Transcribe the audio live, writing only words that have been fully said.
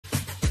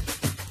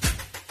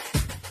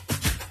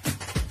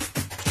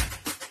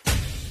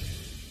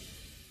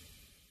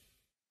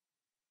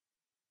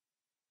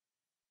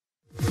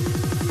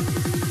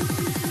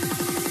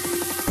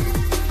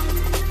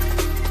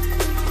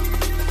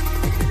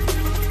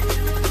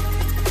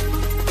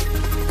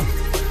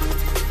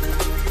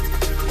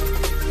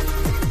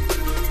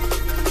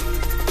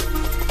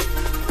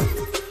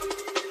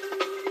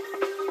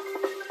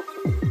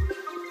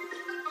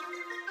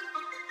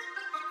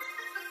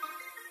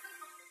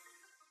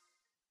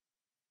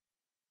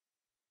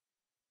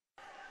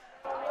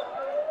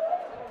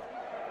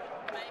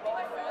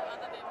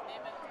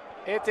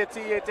E te ti,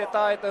 e te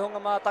tā, e te hunga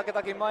mā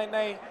taketake mai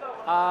nei.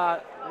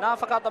 Nā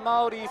whakata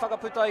Māori,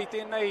 whakaputa I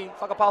tēnei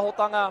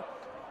whakapāhotanga.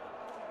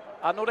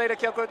 Nō reira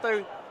kia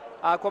koutou,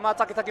 kua mā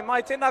taketake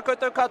mai, tēnā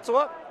koutou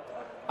katoa.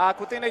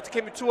 Ko tēnei te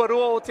kemi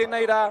tuarua o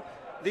tēnei rā.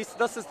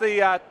 This is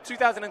the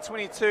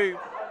 2022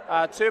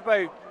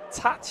 Turbo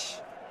Touch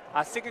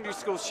Secondary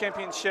Schools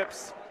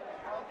Championships.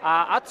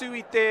 Atu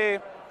I te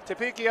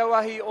piki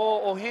auahi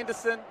o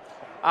Henderson,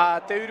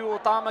 te uru o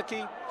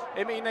Tāmaki,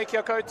 e mihi nei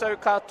kia koutou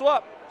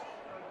katoa.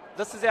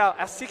 This is our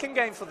second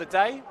game for the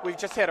day. We've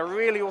just had a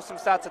really awesome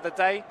start to the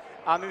day.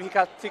 Mihi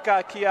ka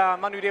tika kia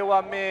manu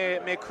rewa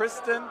me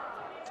Kristen.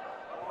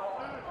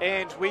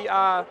 And we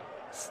are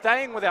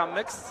staying with our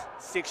mixed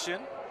section.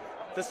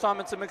 This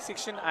time it's a mixed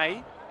section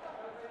A.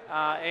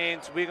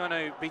 And we're going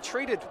to be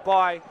treated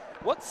by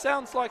what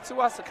sounds like to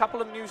us a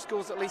couple of new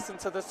schools, at least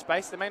into this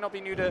space. They may not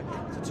be new to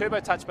Turbo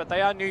Touch, but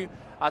they are new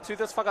to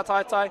this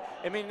whakataitai.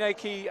 E mihi nei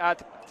ki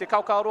te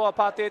kaukauroa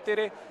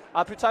pātetere,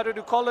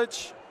 Putaruru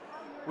College.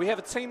 We have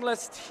a team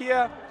list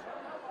here.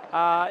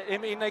 E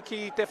mihi nei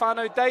ki te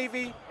whānau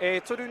Davey, e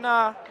turu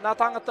nā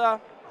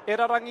tangata, e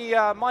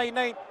rarangi mai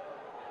nei.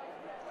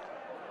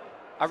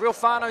 A real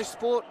whānau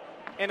sport,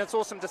 and it's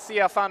awesome to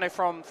see our whānau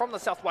from the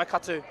South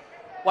Waikato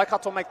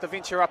make the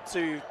venture up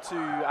to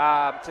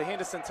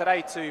Henderson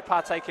today to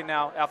partake in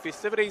our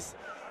festivities.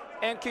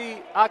 And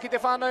ki te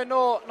whānau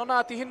no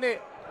nā tihine,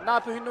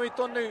 nā puhinui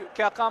tonu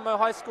kia Kamo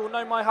High School,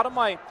 no mai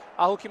haramai,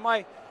 hoki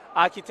mai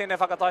ki tēnei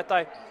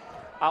whakataitai.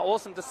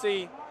 Awesome to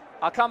see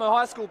Kamo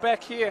High School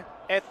back here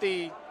at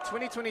the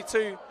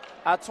 2022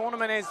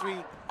 tournament, as we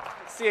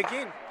see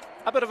again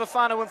a bit of a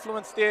whānau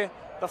influence there.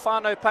 The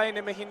whānau pei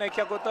ne mihi nei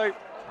kia koutou.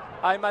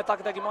 Ai mai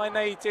takataki mai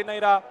nei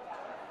tēnei rā.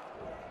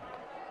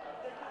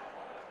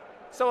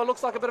 So it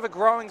looks like a bit of a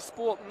growing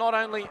sport, not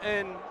only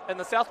in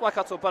the South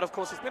Waikato, but of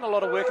course there's been a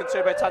lot of work in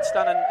Turbo Touch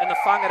done in the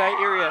Whangarei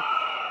area.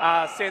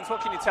 Sans,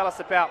 what can you tell us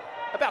about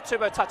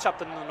Turbo Touch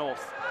up in the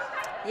north?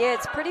 Yeah,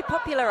 it's pretty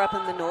popular up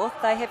in the north.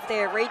 They have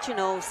their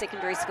regional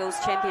secondary schools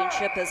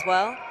championship as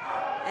well.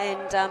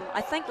 And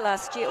I think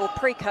last year, or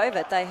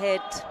pre-COVID, they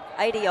had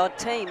 80-odd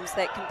teams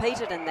that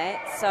competed in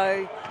that.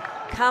 So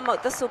Kamo,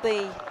 this will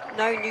be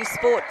no new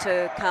sport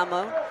to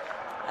Kamo.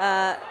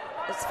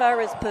 As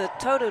far as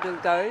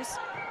Putaruru goes,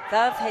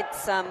 they've had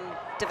some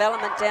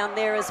development down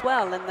there as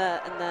well in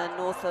the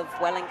north of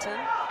Wellington.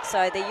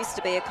 So there used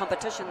to be a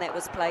competition that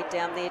was played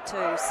down there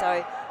too.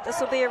 So this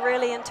will be a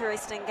really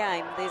interesting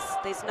game.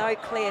 There's no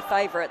clear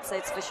favourites,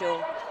 that's for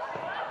sure.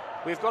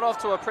 We've got off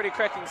to a pretty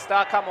cracking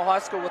start, Kamo High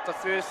School, with the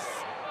first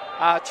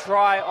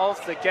try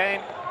of the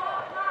game.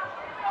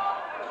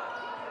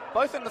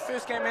 Both in the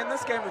first game and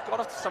this game, we've got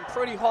off to some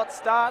pretty hot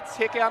starts.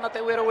 Heke ana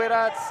te wera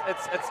wera,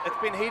 it's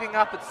been heating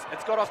up.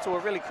 It's got off to a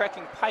really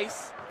cracking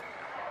pace.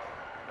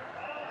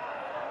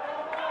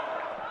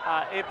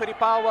 E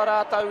piripāwa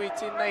rātau I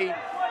tēnei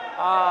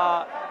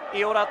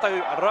I o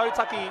rātau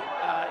rautaki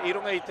I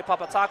runga I te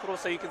papatakoro,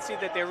 so you can see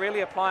that they're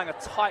really applying a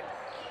tight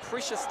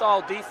pressure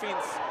style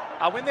defence.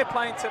 When they're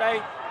playing today,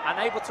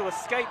 unable to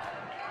escape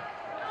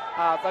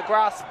the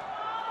grasp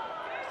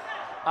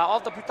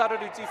of the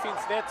Putaruru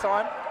defence that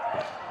time.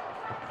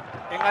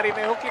 Engari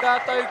me hoki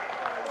rātau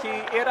ki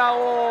era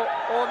o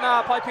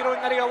nā paipiro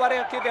engari a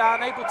warea ke, they're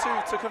unable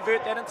to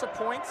convert that into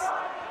points.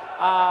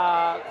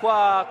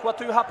 Kua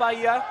tūhapa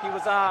ia, he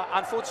was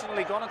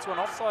unfortunately gone into an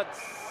offside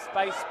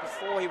space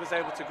before he was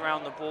able to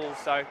ground the ball.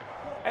 So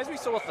as we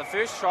saw with the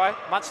first try,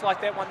 much like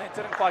that one that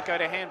didn't quite go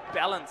to hand,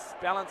 balance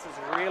is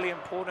really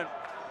important.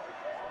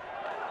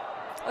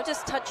 I'll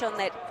just touch on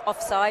that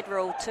offside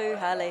rule too,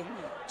 Harley.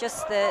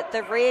 Just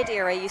the red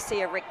area, you see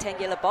a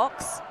rectangular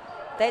box.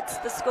 That's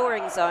the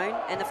scoring zone,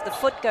 and if the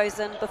foot goes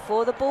in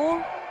before the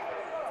ball,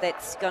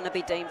 that's going to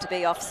be deemed to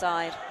be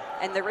offside.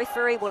 And the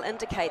referee will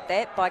indicate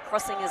that by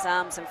crossing his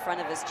arms in front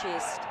of his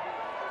chest,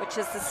 which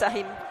is the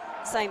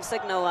same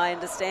signal, I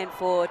understand,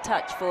 for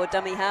touch for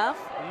dummy half.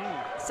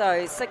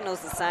 So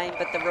signal's the same,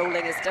 but the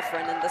ruling is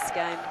different in this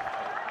game.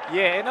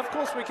 Yeah, and of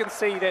course we can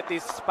see that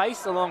there's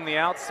space along the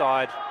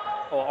outside,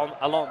 or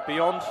along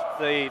beyond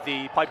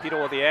the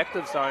paipiro or the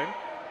active zone,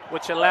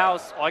 which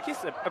allows, I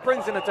guess, it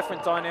brings in a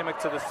different dynamic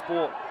to the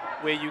sport,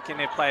 where you can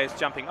have players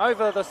jumping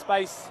over the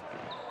space,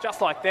 just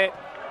like that,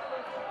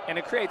 and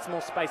it creates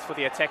more space for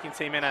the attacking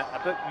team and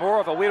a bit more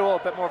of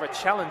a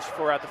challenge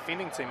for our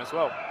defending team as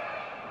well.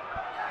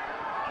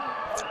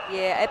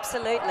 Yeah,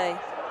 absolutely.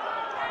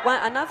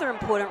 Another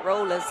important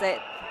rule is that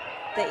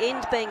the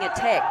end being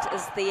attacked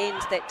is the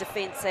end that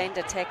defence and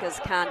attackers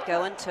can't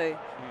go into.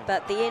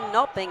 But the end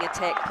not being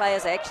attacked,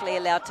 players are actually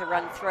allowed to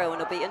run through,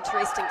 and it'll be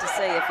interesting to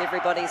see if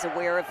everybody's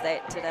aware of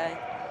that today.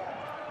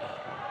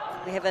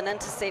 We have an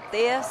intercept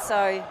there,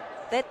 so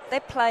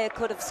that player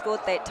could have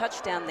scored that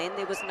touchdown then.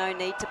 There was no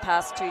need to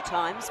pass 2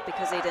 times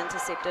because he'd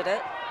intercepted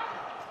it.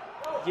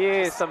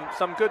 Yeah,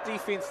 some good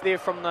defence there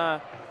from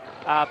the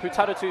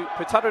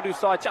Putaruru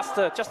side,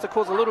 just to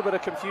cause a little bit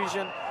of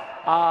confusion.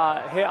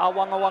 He a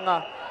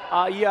wanga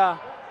ia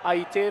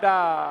I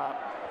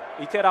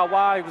tērā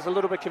wā, he was a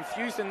little bit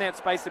confused in that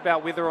space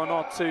about whether or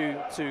not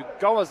to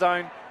go a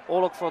zone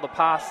or look for the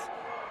pass.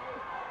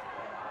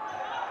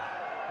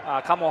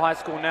 Kamo High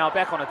School now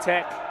back on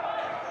attack.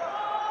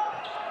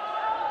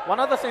 One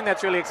other thing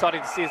that's really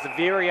exciting to see is the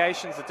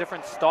variations, the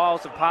different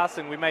styles of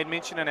passing. We made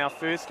mention in our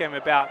first game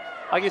about,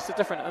 I guess, the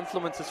different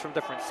influences from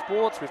different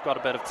sports. We've got a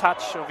bit of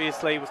touch,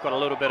 obviously. We've got a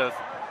little bit of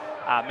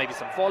maybe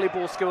some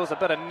volleyball skills, a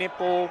bit of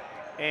netball,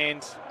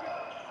 and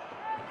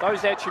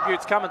those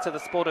attributes come into the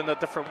sport in the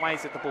different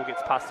ways that the ball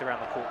gets passed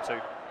around the court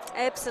too.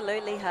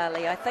 Absolutely,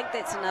 Harley. I think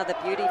that's another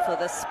beauty for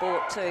this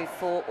sport too,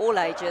 for all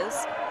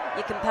ages.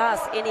 You can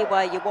pass any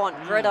way you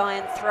want.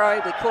 Gridiron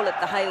throw, we call it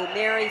the Hail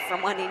Mary,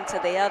 from one end to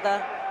the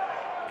other.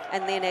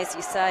 And then, as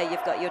you say,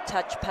 you've got your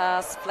touch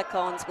pass,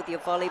 flick-ons with your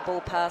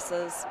volleyball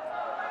passes,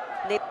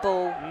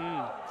 netball,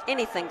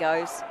 anything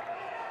goes.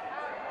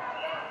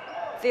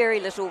 Very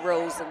little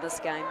rules in this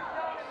game.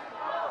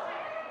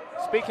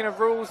 Speaking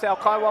of rules, our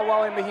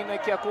kaiwawa e mihine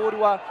kia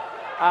kōrua,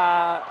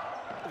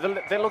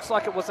 that looks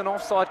like it was an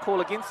offside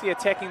call against the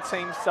attacking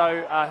team,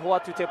 so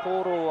hoatu te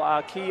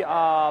poro ki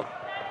a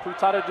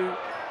Putaruru,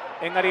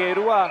 engari e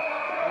rua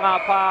ngā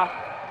pā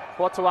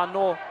hoatu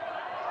anō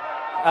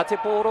te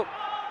poro.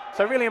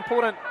 So really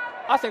important,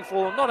 I think,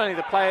 for not only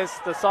the players,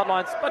 the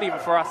sidelines, but even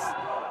for us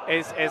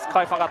as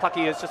kai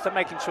whakataki, is just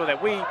making sure that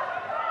we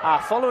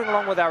are following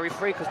along with our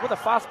referee, because with a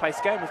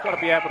fast-paced game, we've got to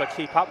be able to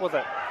keep up with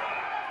it.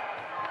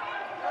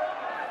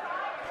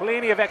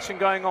 Plenty of action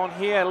going on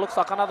here. It looks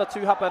like another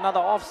tūhapa,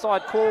 another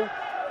offside call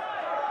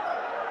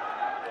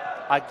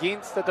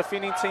against the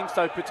defending team,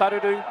 so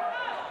Putaruru.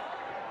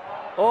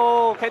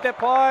 Oh, kei te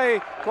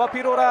pai, kua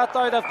piro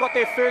rātou, they've got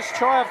their first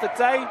try of the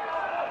day,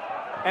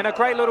 and a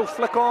great little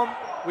flick on.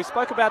 We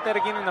spoke about that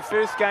again in the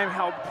first game,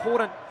 how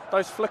important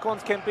those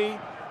flick-ons can be.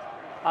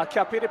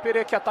 Kia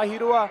perepere, kia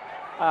tahirua,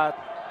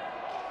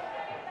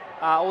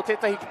 o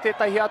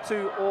tētahi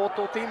atu o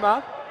tō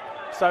tīma.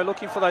 So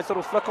looking for those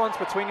little flick-ons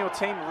between your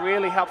team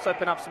really helps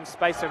open up some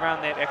space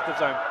around that active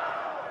zone.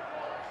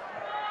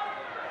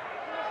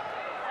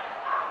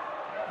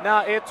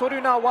 Now, e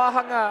toru nā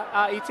wāhanga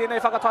I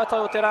tēnei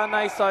whakatautau o te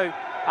rānei, so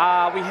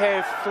we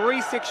have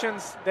 3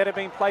 sections that have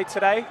been played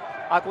today.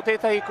 Ko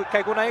tētahi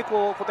kei konei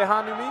ko te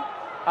hānumi,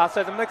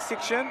 so the mixed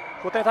section,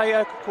 ko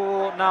tētahi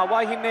ko nā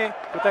waihine,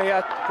 ko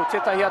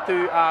tētahi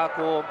atu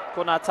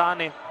ko nā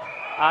tāne.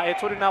 E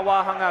toru nā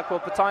wāhanga ko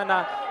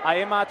putaina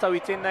e mātou I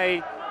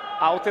tēnei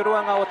o te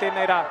ruanga o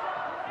tēnei rā.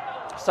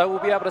 So we'll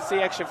be able to see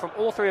action from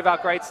all 3 of our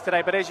grades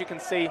today, but as you can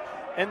see,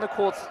 in the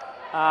courts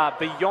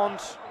beyond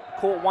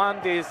Court 1,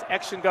 there's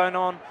action going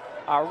on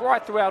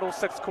right throughout all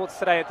 6 courts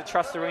today at the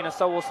Trust Arena.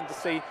 So awesome to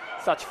see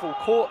such full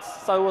courts,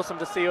 so awesome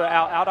to see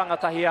our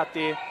rangatahi out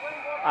there,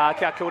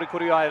 kia kia ori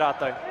kuri ai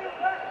rātou.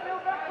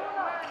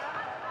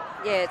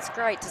 Yeah, it's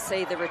great to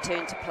see the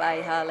return to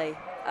play, Harley,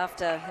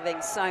 after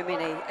having so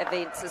many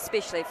events,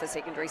 especially for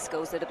secondary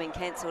schools, that have been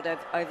cancelled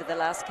over the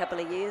last couple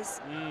of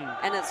years.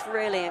 And it's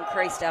really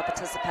increased our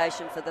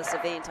participation for this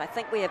event. I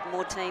think we have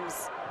more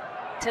teams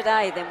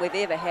today than we've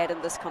ever had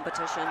in this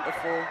competition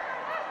before.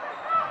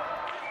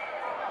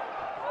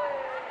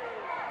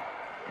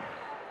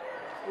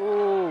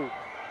 Ooh.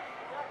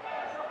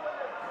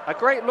 A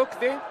great look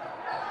there.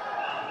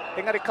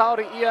 Engari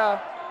kaore ia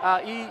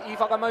I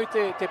whakamau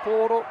te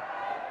pōro.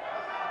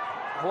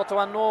 Hoatu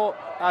anō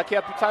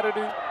kia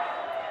Putaruru.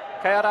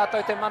 Kei a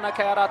rātou te mana,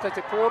 kei a rātou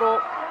te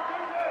pōro.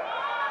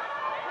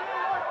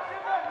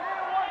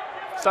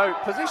 So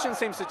position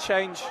seems to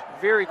change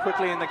very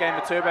quickly in the game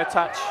of Turbo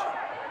Touch.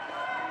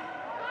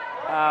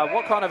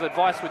 What kind of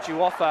advice would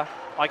you offer,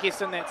 I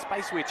guess, in that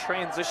space where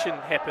transition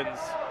happens?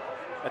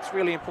 It's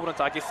really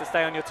important, I guess, to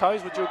stay on your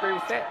toes. Would you agree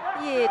with that?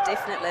 Yeah,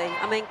 definitely.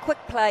 I mean,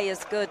 quick play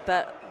is good,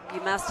 but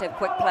you must have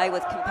quick play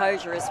with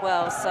composure as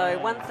well. So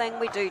one thing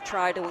we do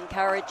try to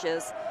encourage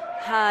is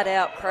hard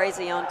out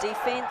crazy on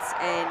defence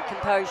and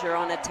composure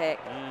on attack.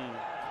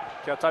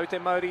 Kia tau te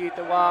mauri I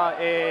te wā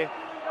e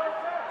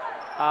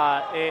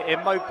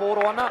mau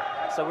pōro ana.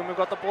 So when we've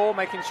got the ball,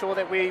 making sure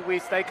that we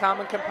stay calm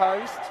and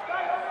composed.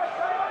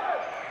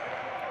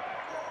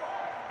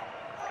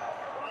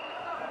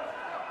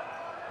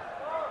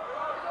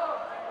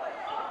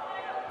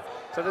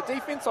 So the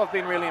defence I've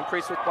been really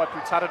impressed with by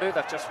Putaruru.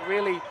 They've just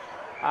really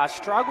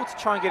struggled to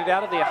try and get it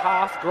out of their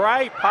half.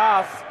 Great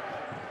pass.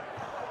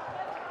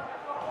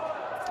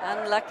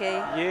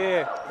 Unlucky.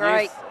 Yeah.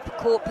 Great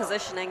court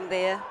positioning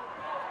there.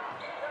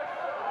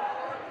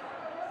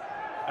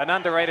 An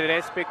underrated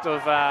aspect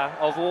of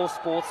all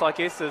sports, I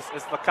guess, is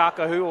the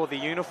kakahu, or the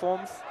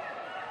uniforms.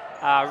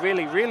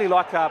 Really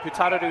like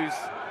Putaruru's,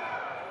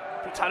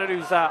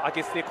 I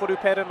guess, their koru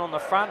pattern on the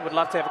front. Would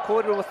love to have a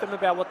kōrero with them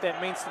about what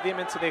that means to them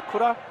and to their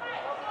kura.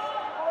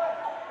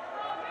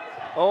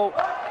 Oh.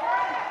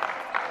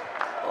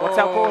 What's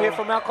our call here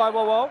from our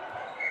kaiwawa?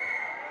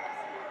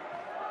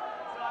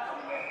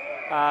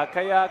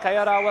 Kei a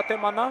rāua te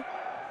mana.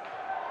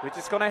 We're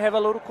just going to have a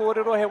little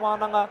kōrero he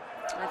wānanga.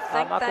 I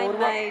think they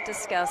may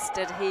discuss,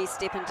 did he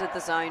step into the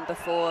zone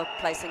before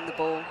placing the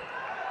ball?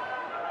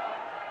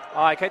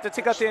 Kei te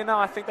tika tēnā,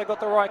 I think they got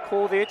the right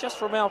call there. Just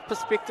from our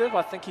perspective,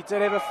 I think he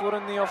did have a foot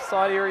in the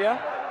offside area.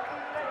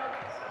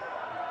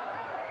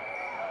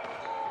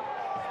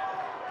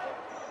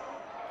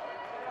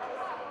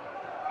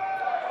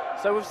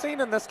 So we've seen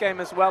in this game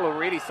as well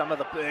already some of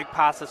the big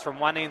passes from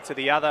one end to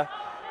the other.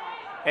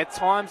 At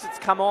times it's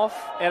come off,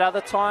 at other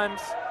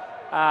times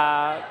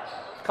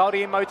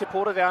Kauri and Mo Te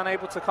Pora, they're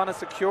unable to kind of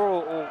secure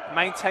or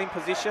maintain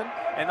position,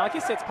 and I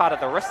guess that's part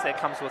of the risk that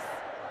comes with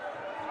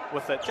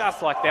it,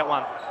 just like that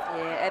one.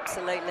 Yeah,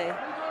 absolutely.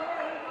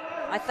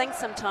 I think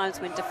sometimes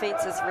when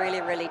defence is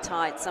really, really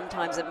tight,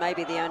 sometimes it may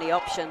be the only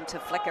option to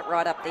flick it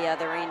right up the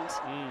other end.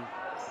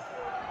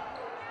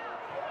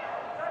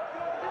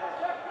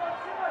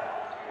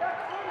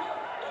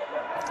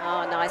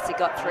 Oh, nice, he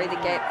got through the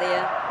gap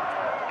there.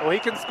 Well, he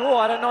can score,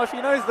 I don't know if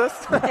he knows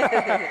this.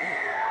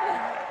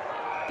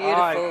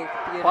 Beautiful,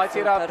 Pai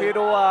tērā beautiful.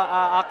 pero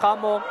a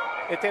Kamo,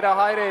 e tērā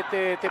haere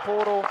te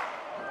poro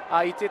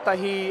I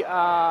tētahi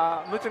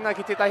mutunga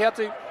ki tētahi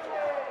atu.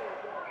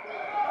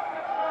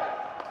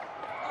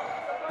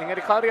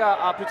 Engari kauri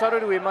a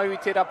Putaruru e mau I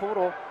tērā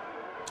poro.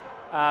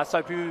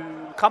 So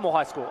Kamo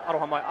High School,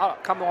 aroha mai,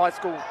 Kamo High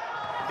School,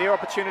 their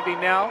opportunity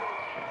now.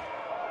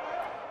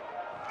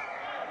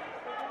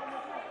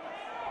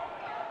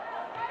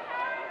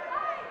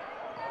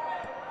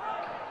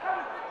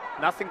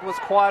 Nothing was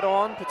quite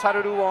on,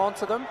 Putaruru were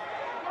onto them.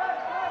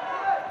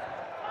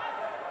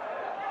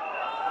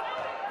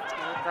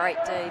 Oh, great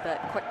D,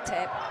 but quick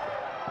tap.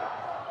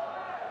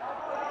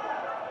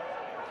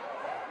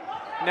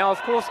 Now,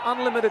 of course,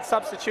 unlimited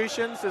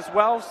substitutions as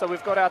well, so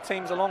we've got our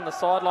teams along the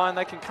sideline.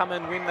 They can come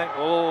in when they...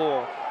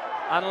 Oh,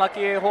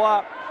 unlucky e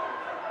hoa.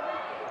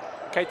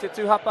 Kei te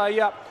tūhapa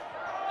ia.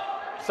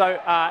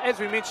 So, as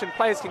we mentioned,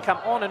 players can come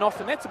on and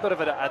off, and that's a bit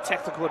of a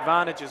tactical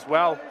advantage as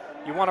well.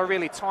 You want to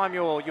really time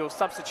your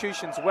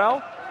substitutions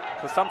well,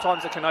 because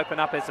sometimes it can open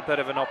up as a bit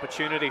of an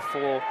opportunity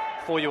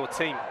for your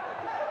team.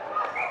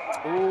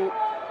 Ooh.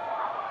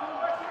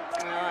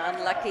 Oh,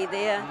 unlucky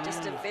there,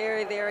 just a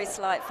very, very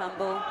slight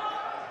fumble.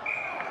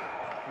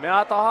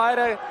 Mea ta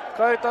haere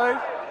koutou,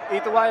 I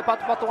te wai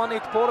patupatu ana I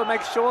te pora,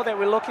 make sure that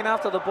we're looking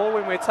after the ball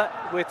when we're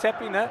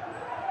tapping it.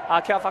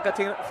 Kia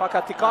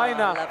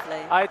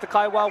whakatikaina, ai te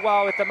kai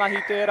wau e te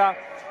mahi tērā.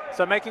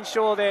 So making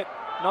sure that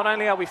not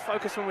only are we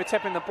focused when we're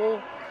tapping the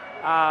ball,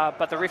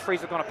 but the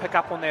referees are going to pick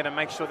up on that and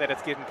make sure that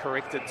it's getting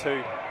corrected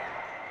too.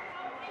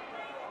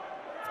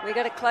 We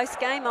got a close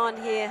game on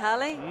here,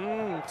 Harley.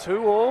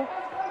 2-2.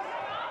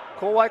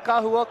 Ko wai ka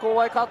hua, ko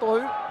wai ka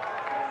tohu.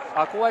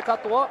 Ko wai ka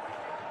toa.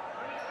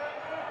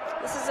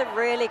 This is a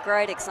really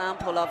great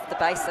example of the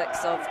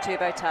basics of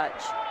turbo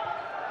touch.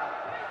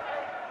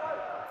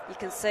 You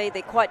can see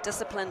they're quite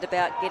disciplined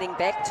about getting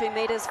back 2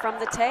 metres from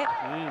the tap,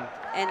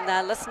 and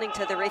they're listening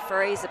to the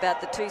referees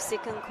about the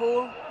 2-second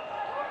call.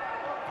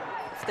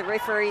 If the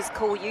referees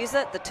call use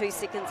it, the 2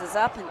 seconds is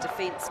up and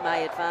defence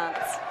may advance.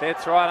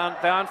 That's right,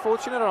 they're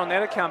unfortunate on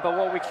that account, but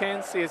what we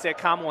can see is that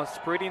Kamo is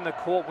spreading the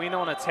court when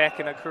on attack,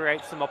 and it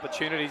creates some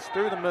opportunities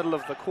through the middle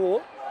of the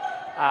court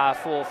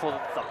for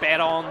the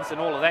bat-ons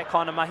and all of that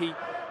kind of mahi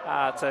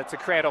to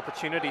create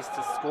opportunities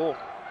to score.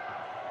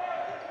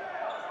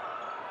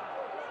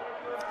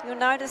 You'll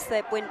notice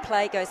that when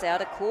play goes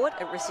out of court,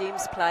 it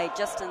resumes play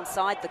just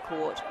inside the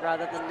court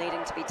rather than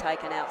needing to be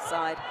taken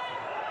outside.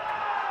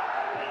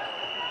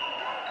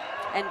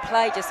 And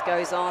play just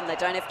goes on. They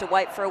don't have to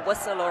wait for a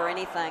whistle or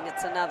anything.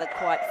 It's another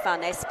quite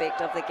fun aspect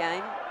of the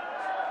game.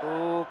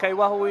 Kei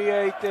wahui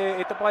e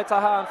te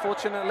paitaha,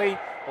 unfortunately,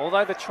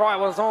 although the try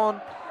was on,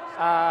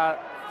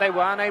 they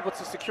were unable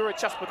to secure it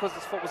just because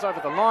his foot was over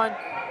the line.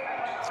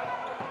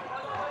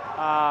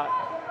 I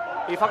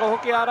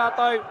whakahoki a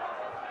rātou.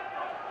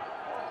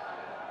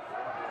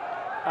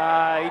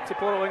 I te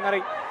poro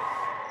engari.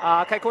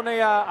 Kei konei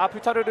a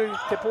Putaruru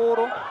te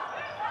poro.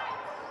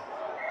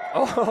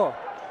 Oh!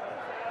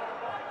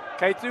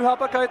 Kei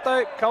tūhapa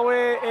koutou,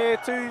 kaue e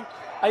tū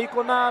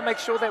aikona, make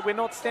sure that we're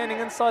not standing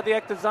inside the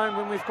active zone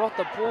when we've got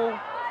the ball.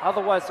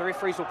 Otherwise, the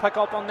referees will pick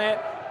up on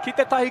that. Ki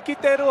te tahi, ki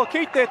te roa,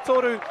 ki te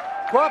toru,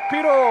 kua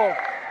piro.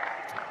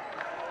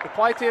 E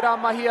pai tērā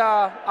mahi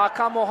a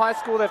Kamo High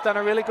School, they've done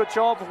a really good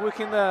job of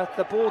working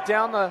the ball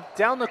down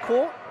the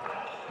court.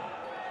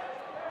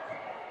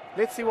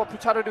 Let's see what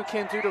Putaruru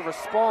can do to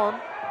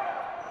respond.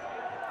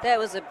 That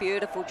was a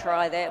beautiful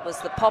try. That was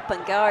the pop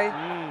and go.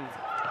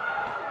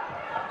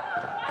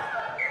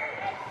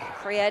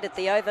 Created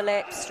the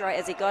overlap straight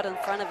as he got in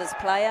front of his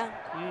player,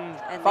 and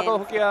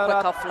then quick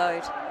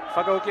offload.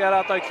 Whakahoki a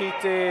rātou ki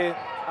te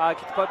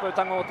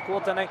pauputanga o te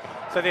kōta nei.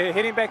 So they're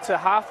heading back to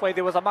halfway.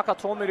 There was a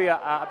makatomuri,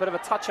 a bit of a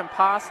touch and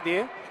pass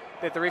there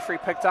that the referee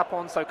picked up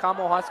on. So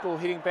Kamo High School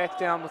heading back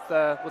down with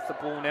the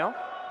ball now.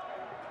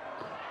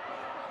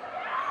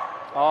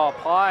 Oh,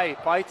 pai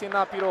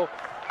tēnā piro.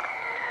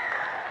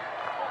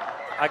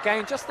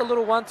 Again, just the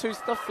little 1-2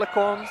 stiff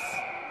flick-ons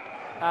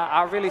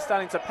are really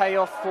starting to pay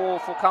off for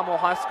Kamo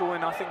High School,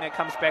 and I think that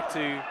comes back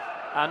to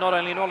not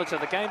only knowledge of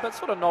the game, but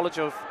sort of knowledge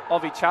of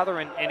each other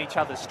and each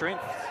other's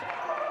strengths.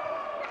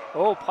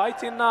 Oh, pai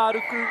tēnā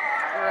ruku.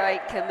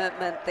 Great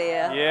commitment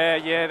there.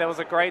 Yeah, that was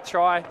a great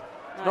try.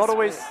 Nice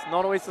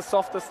not always the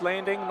softest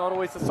landing, not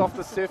always the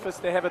softest surface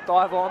to have a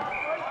dive on.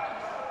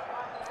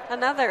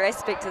 Another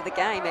aspect of the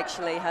game,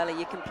 actually, Harley,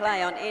 you can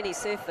play on any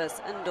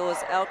surface, indoors,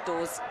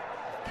 outdoors.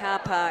 car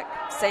park,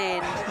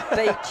 sand,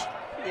 beach,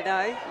 you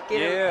know. You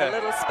get a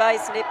little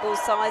space, netball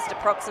sized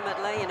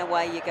approximately, and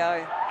away you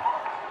go.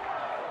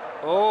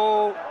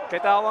 Oh, kei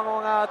tā wanga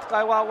o ngā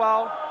tukai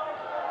wāwao.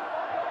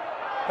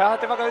 Pēha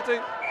te whakautu.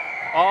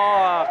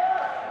 Oh,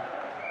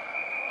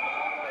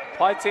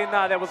 pai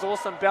tēnā, that was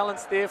awesome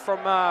balance there from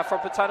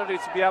Putaruru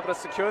to be able to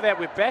secure that.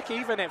 We're back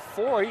even at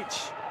 4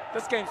 each.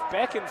 This game's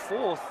back and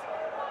forth.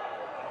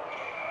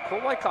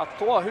 Kowai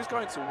katoa, who's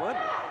going to win?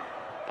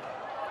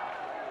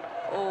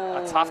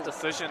 Oh, a tough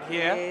decision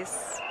here.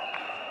 Yes.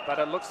 But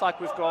it looks like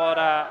we've got,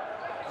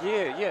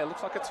 it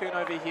looks like a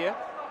turnover here.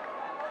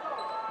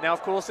 Now,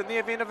 of course, in the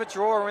event of a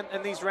draw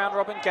in these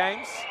round-robin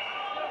games,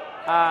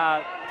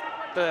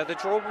 the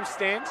draw will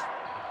stand.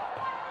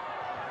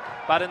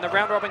 But in the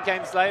round-robin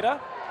games later,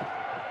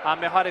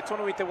 me haere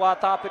tonu I te wā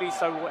tāpiri,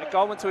 so we'll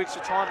go into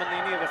extra time in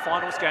any of the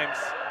finals games.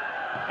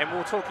 And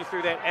we'll talk you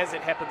through that as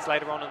it happens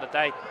later on in the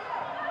day.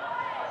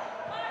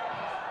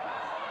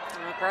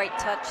 Oh, great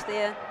touch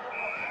there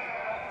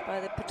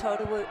by the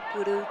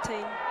Putaruru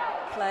team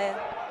player.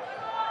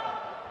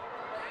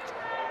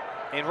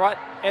 And right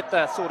at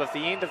the sort of the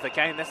end of the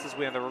game, this is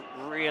where you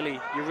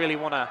really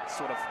want to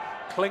sort of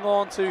cling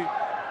on to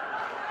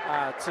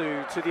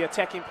the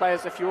attacking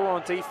players. If you're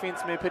on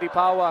defence, me piri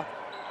paua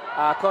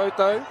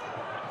koutou.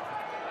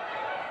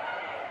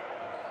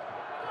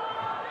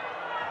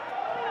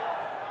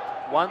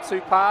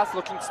 One-two pass,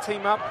 looking to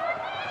team up.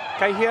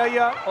 Kei hea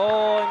ia,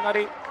 oh,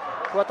 engari,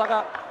 kua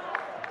taka.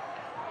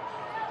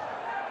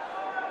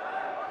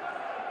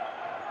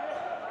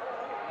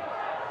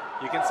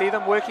 You can see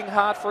them working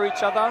hard for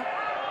each other.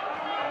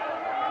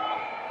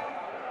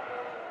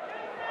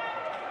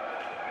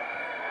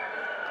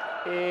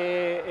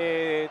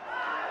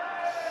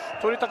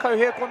 Tori takau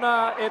hea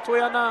kona e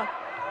toi ana.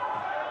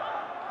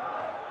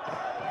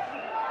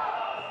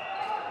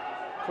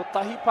 Ko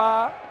tahi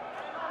pā.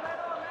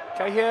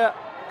 Kei hea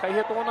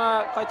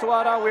tōna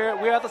kaituara.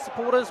 Where are the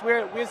supporters?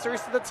 Where's the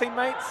rest of the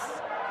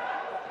teammates?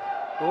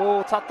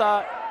 Oh,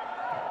 tata.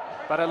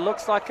 But it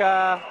looks like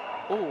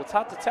it's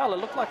hard to tell. It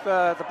looked like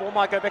the ball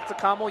might go back to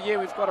Kamo. Yeah,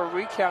 we've got a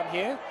recount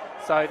here.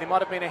 So there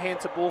might have been a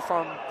hand to ball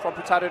from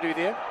Putaruru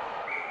there.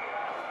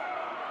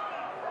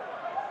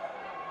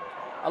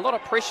 A lot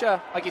of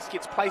pressure, I guess,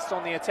 gets placed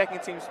on the attacking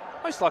teams,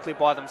 most likely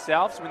by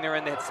themselves when they're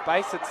in that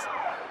space.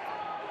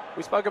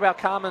 We spoke about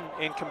calm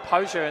and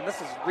composure, and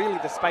this is really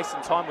the space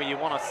and time where you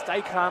want to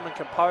stay calm and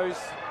composed.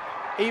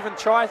 Even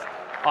try,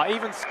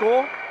 even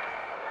score.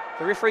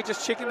 The referee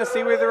just checking to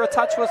see whether a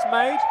touch was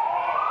made.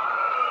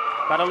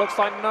 But it looks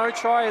like no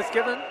try is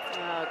given.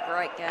 Oh,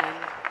 great game.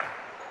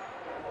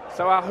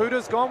 So our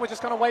hooter's gone. We're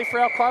just going to wait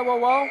for our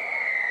kaiwawao.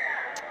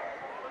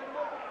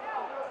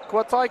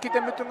 Kua tai ki te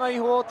mutunga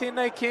iho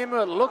tēnei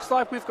kēmu. It looks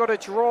like we've got a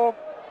draw.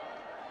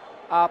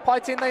 Pai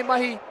tēnei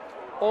mahi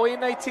o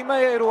enei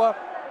tima e rua.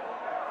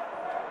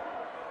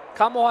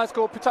 Kamo High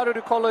School,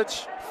 Putaruru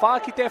College,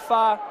 whā ki te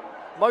whā.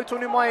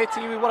 Mautonu mai e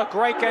te iwi. What a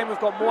great game. We've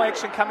got more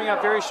action coming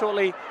up very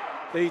shortly.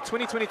 The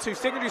 2022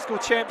 secondary school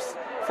champs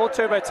for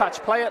Turbo Touch.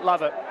 Play it,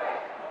 love it.